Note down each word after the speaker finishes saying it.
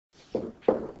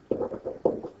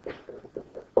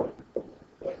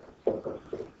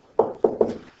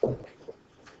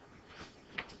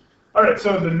All right,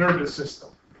 so the nervous system.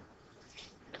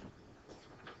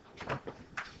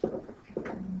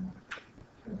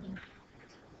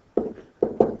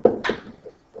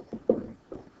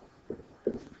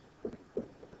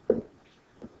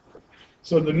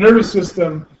 So the nervous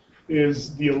system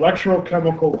is the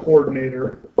electrochemical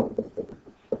coordinator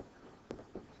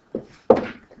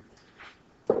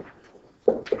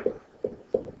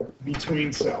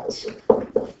between cells.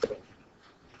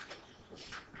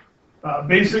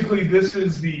 Basically, this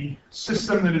is the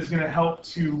system that is going to help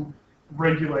to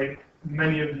regulate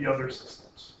many of the other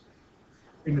systems.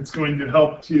 And it's going to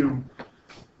help to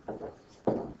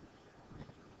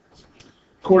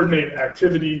coordinate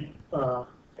activity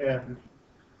and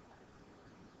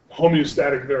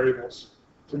homeostatic variables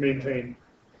to maintain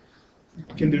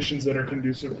conditions that are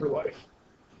conducive for life.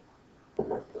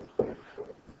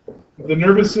 The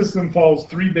nervous system follows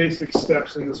 3 basic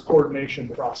steps in this coordination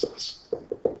process.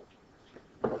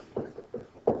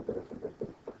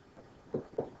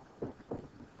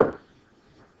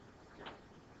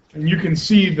 And you can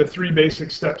see the 3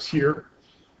 basic steps here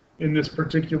in this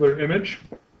particular image.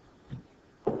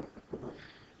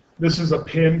 This is a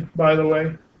pin, by the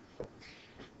way.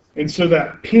 And so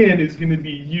that pin is going to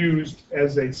be used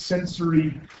as a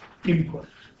sensory input.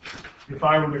 If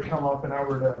I were to come up and I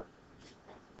were to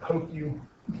poke you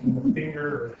in the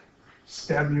finger or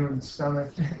stab you in the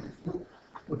stomach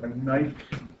with a knife,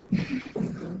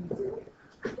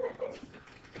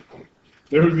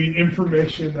 there would be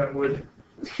information that would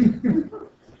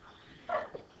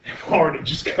hard to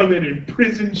just come in and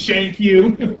prison shank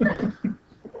you.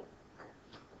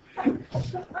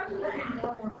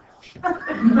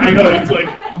 I know, it's like,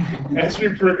 as we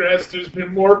progress, there's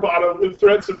been more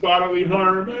threats of bodily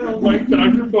harm. I don't like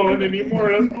Dr. Bowen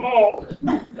anymore at all.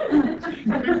 It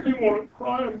makes me want to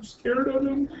cry. I'm scared of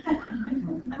him.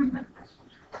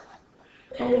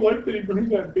 I would like that he brings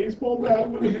that baseball bat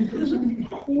with him and puts it in the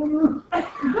corner.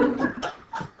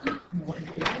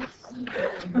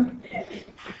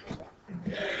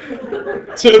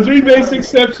 So 3 basic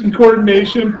steps in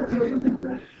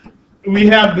coordination. We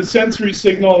have the sensory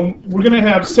signal. We're going to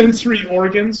have sensory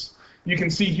organs. You can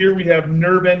see here we have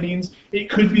nerve endings. It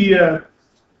could be a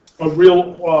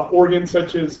real organ,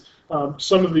 such as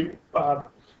some of the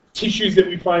tissues that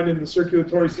we find in the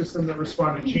circulatory system that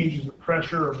respond to changes of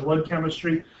pressure or blood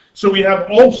chemistry. So we have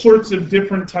all sorts of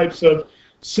different types of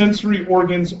sensory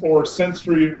organs or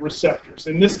sensory receptors.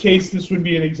 In this case, this would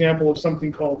be an example of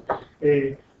something called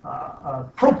a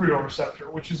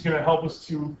proprioceptor, which is going to help us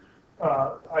to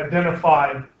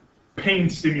identify pain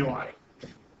stimuli.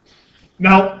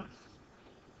 Now,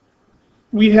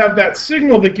 we have that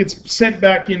signal that gets sent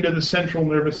back into the central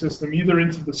nervous system, either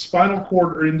into the spinal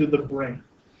cord or into the brain.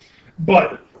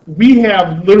 But we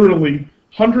have literally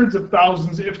hundreds of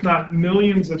thousands, if not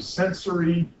millions, of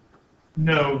sensory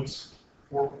nodes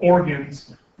or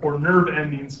organs or nerve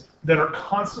endings that are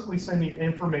constantly sending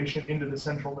information into the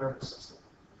central nervous system.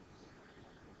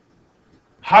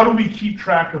 How do we keep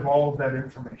track of all of that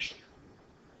information?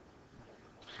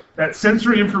 That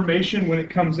sensory information, when it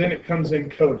comes in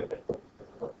coded.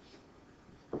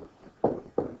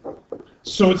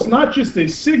 So it's not just a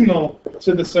signal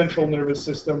to the central nervous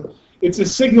system, it's a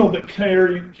signal that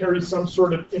carries some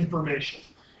sort of information.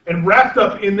 And wrapped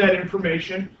up in that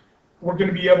information, we're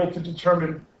going to be able to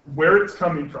determine where it's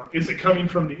coming from. Is it coming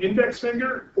from the index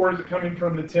finger, or is it coming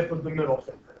from the tip of the middle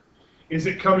finger? Is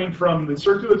it coming from the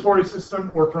circulatory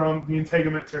system or from the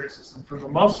integumentary system, from the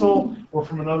muscle or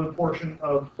from another portion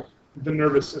of the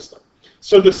nervous system?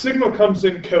 So the signal comes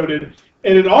in coded,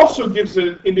 and it also gives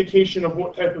an indication of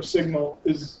what type of signal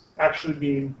is actually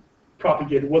being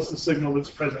propagated. What's the signal that's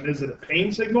present? Is it a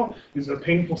pain signal? Is it a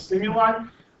painful stimuli?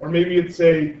 Or maybe it's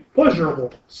a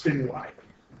pleasurable stimuli.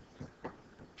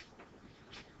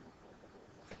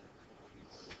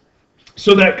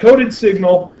 So that coded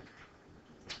signal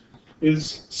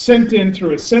is sent in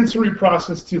through a sensory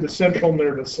process to the central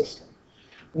nervous system.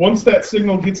 Once that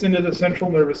signal gets into the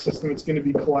central nervous system, it's going to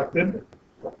be collected.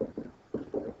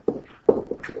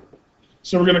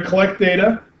 So we're going to collect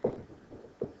data.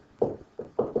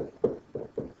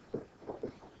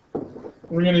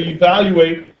 We're going to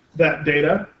evaluate that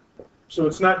data. So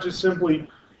it's not just simply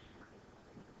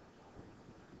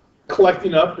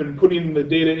collecting up and putting the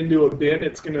data into a bin.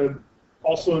 It's going to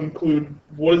also include,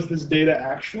 what does this data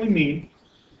actually mean?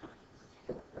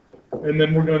 And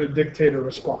then we're going to dictate a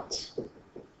response.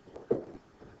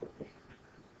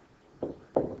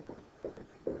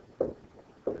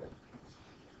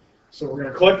 So we're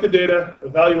going to collect the data,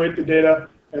 evaluate the data,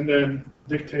 and then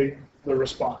dictate the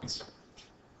response.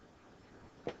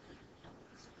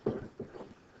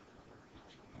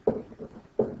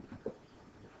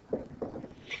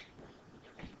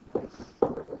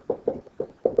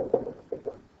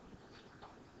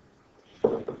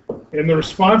 And the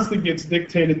response that gets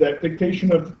dictated, that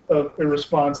dictation of a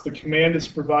response, the command is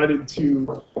provided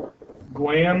to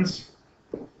glands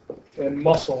and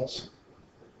muscles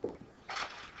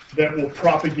that will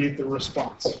propagate the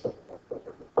response.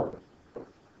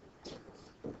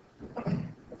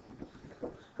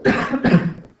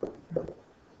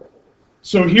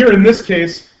 So here in this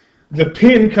case, the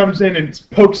pin comes in and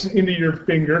pokes into your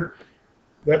finger.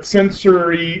 That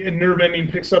sensory and nerve ending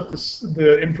picks up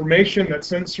the information. That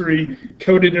sensory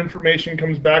coded information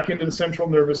comes back into the central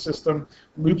nervous system,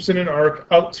 loops in an arc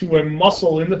out to a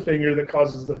muscle in the finger that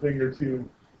causes the finger to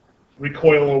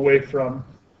recoil away from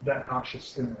that noxious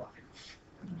stimuli.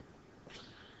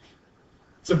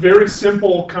 It's a very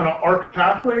simple kind of arc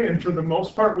pathway, and for the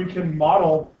most part, we can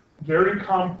model very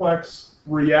complex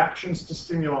reactions to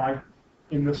stimuli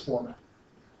in this format.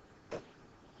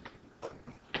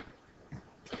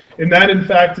 And that, in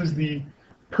fact, is the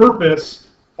purpose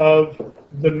of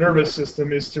the nervous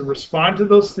system, is to respond to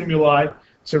those stimuli,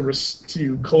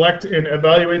 to collect and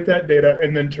evaluate that data,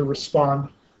 and then to respond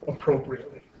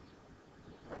appropriately.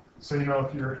 So, you know,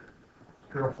 if your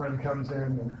girlfriend comes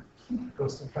in and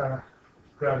goes to kind of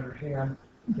grab your hand,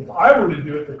 if I were to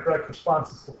do it, the correct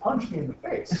response is to punch me in the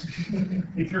face.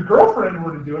 If your girlfriend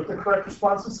were to do it, the correct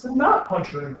response is to not punch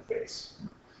her in the face.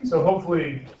 So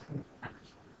hopefully...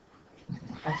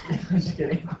 Just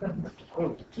kidding.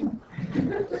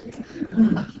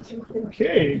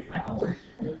 Okay.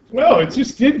 Well, it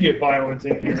just did get violent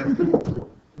in here.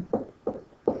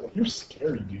 You're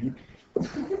scary, dude.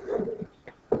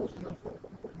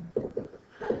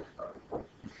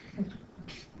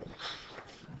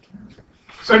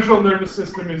 Central nervous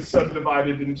system is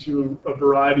subdivided into a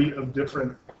variety of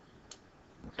different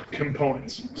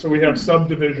components. So we have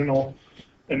subdivisional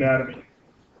anatomy.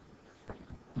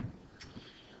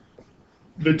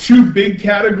 The two big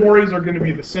categories are going to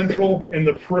be the central and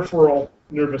the peripheral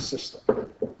nervous system.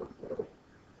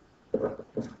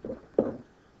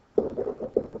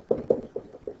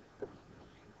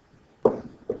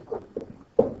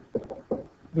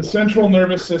 The central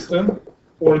nervous system,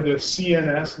 or the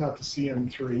CNS, not the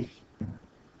CN3.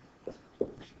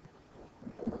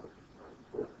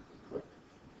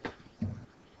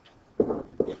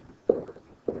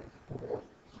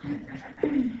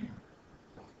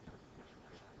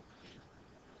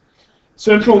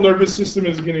 Central nervous system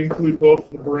is going to include both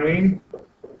the brain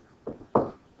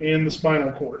and the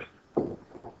spinal cord.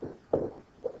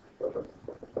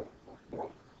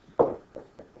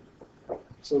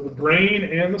 So the brain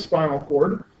and the spinal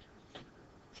cord.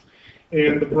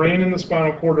 And the brain and the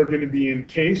spinal cord are going to be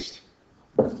encased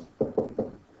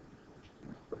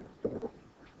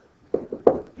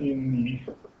in the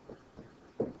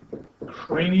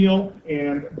cranial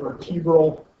and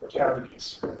vertebral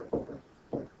cavities.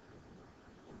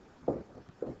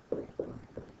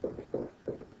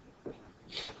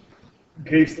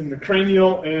 Encased in the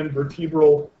cranial and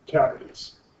vertebral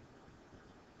cavities.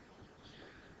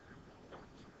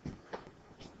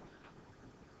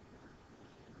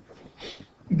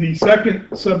 The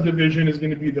second subdivision is going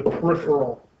to be the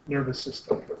peripheral nervous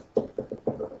system.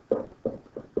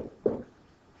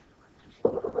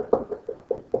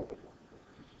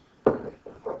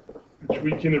 Which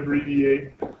we can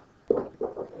abbreviate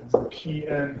as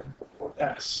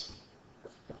PNS.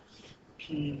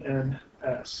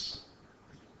 PNS.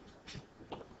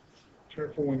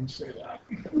 Careful when you say that.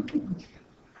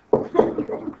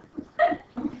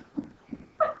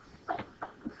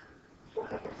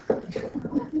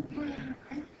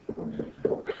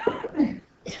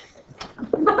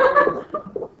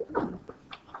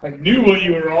 I knew what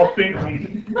you were all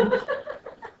thinking.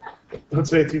 Don't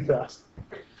say it too fast.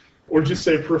 Or just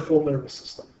say peripheral nervous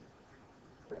system.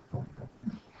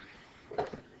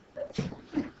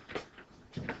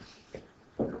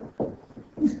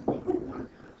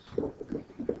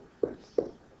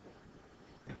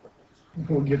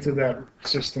 We'll get to that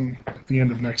system at the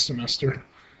end of next semester.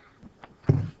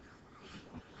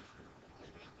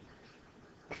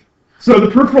 So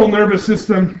the peripheral nervous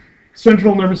system,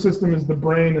 central nervous system is the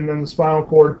brain, and then the spinal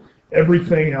cord.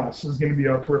 Everything else is going to be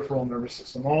our peripheral nervous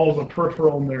system, all the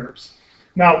peripheral nerves.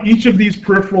 Now, each of these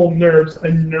peripheral nerves, a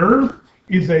nerve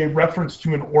is a reference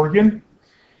to an organ.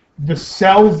 The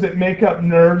cells that make up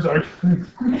nerves are going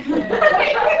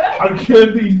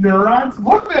to be neurons.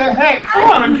 What the heck? Come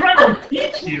on, I'm trying to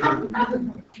teach you.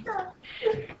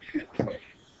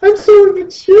 I'm so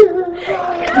immature.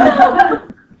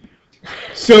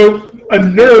 So a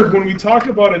nerve, when we talk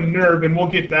about a nerve, and we'll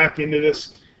get back into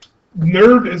this,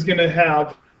 nerve is going to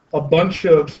have a bunch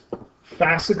of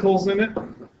fascicles in it.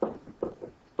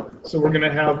 So we're going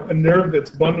to have a nerve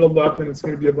that's bundled up, and it's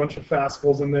going to be a bunch of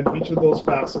fascicles, and then each of those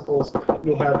fascicles,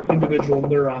 you'll have individual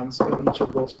neurons in each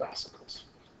of those fascicles.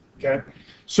 Okay?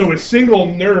 So a single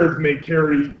nerve may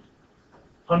carry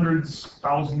hundreds,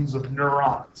 thousands of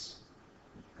neurons.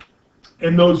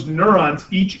 And those neurons,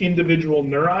 each individual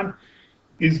neuron,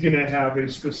 is going to have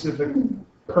a specific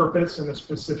purpose and a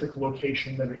specific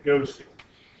location that it goes to.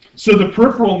 So the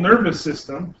peripheral nervous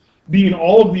system, being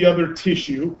all of the other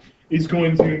tissue, is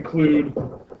going to include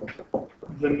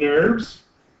the nerves,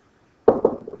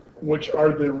 which are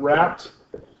the wrapped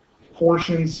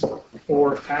portions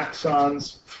or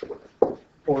axons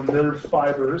or nerve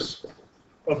fibers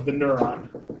of the neuron.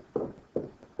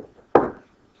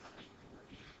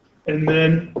 And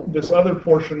then this other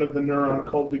portion of the neuron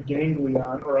called the ganglion,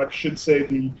 or I should say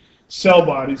the cell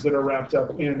bodies that are wrapped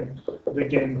up in the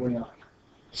ganglion.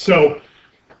 So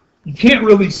you can't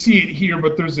really see it here,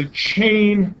 but there's a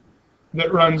chain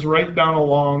that runs right down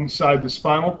alongside the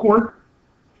spinal cord.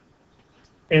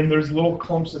 And there's little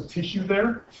clumps of tissue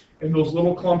there. And those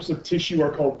little clumps of tissue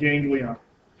are called ganglion.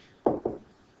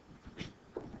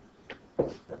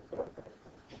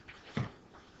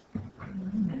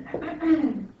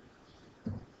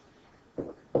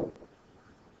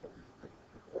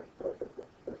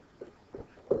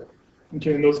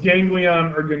 Okay, and those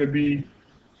ganglion are going to be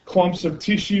clumps of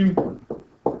tissue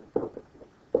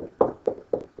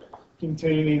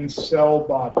containing cell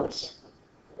bodies.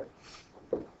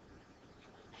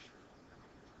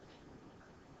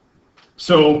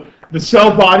 So the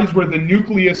cell bodies where the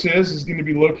nucleus is going to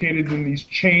be located in these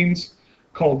chains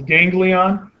called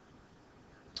ganglion.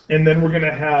 And then we're going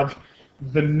to have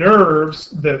the nerves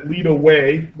that lead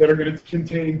away that are going to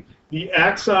contain the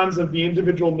axons of the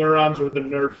individual neurons or the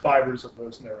nerve fibers of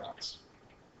those neurons.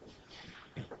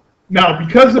 Now,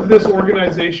 because of this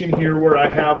organization here where I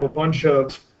have a bunch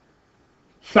of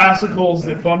fascicles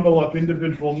that bundle up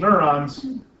individual neurons,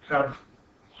 have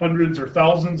hundreds or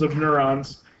thousands of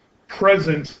neurons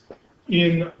present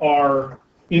in our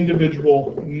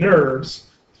individual nerves,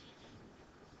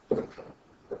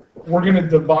 we're going to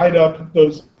divide up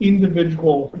those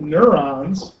individual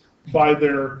neurons by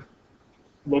their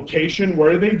location,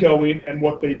 where are they going, and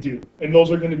what they do. And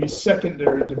those are going to be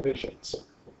secondary divisions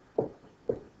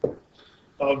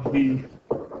of the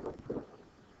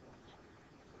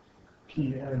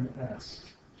PNS.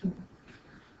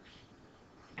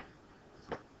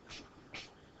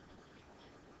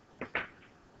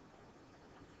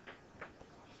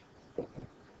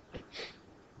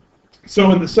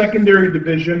 So in the secondary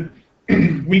division,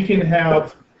 we can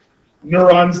have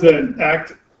neurons that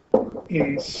act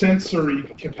in sensory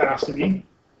capacity.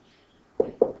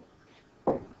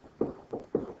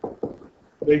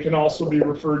 They can also be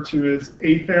referred to as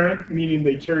afferent, meaning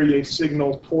they carry a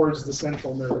signal towards the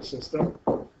central nervous system.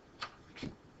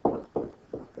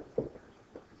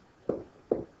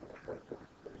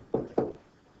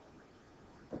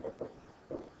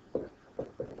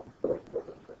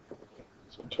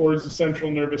 So towards the central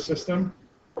nervous system.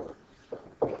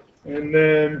 And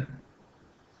then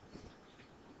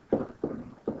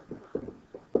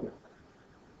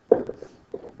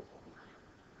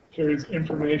carries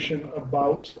information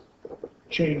about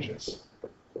changes.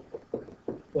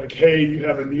 Like, hey, you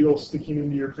have a needle sticking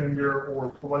into your finger, or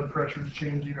blood pressure is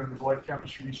changing, or the blood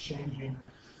chemistry is changing,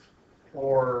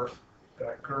 or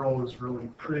that girl is really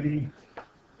pretty.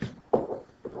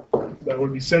 That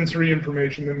would be sensory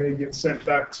information that may get sent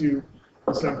back to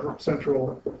the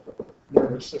central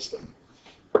nervous system.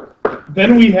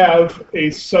 Then we have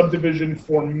a subdivision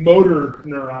for motor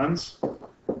neurons.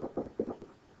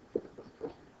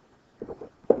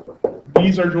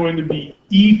 These are going to be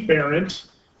efferent.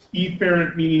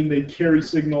 Efferent meaning they carry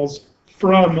signals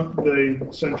from the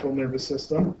central nervous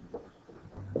system.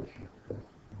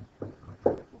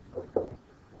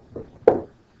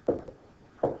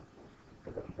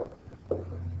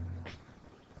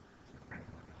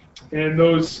 And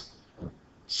those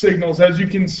signals, as you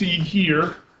can see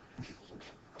here,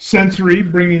 sensory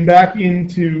bringing back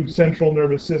into central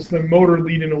nervous system, motor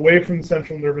leading away from the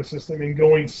central nervous system and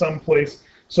going someplace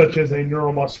such as a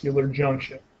neuromuscular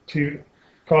junction to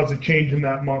cause a change in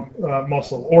that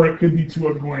muscle. Or it could be to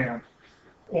a gland.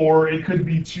 Or it could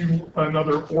be to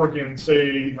another organ,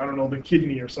 say, I don't know, the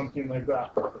kidney or something like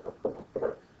that.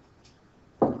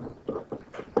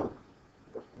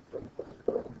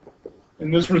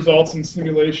 And this results in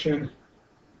stimulation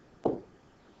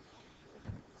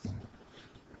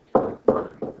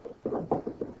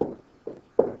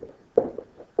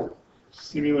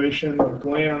of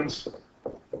glands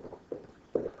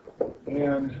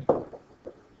and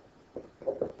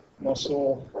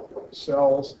muscle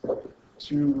cells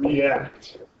to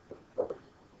react.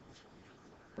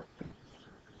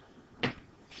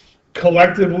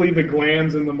 Collectively, the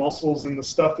glands and the muscles and the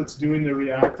stuff that's doing the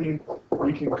reacting,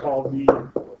 we can call the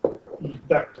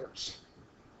effectors.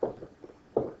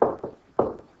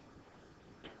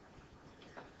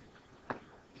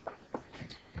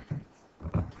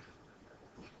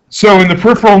 So in the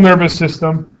peripheral nervous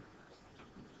system,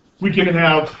 we can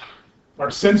have our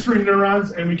sensory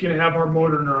neurons and we can have our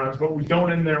motor neurons, but we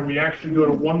don't in there. We actually go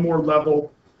to one more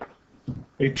level,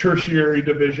 a tertiary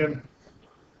division.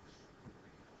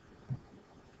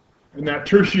 And that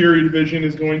tertiary division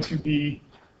is going to be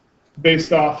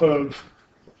based off of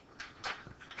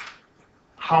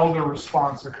how the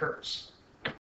response occurs.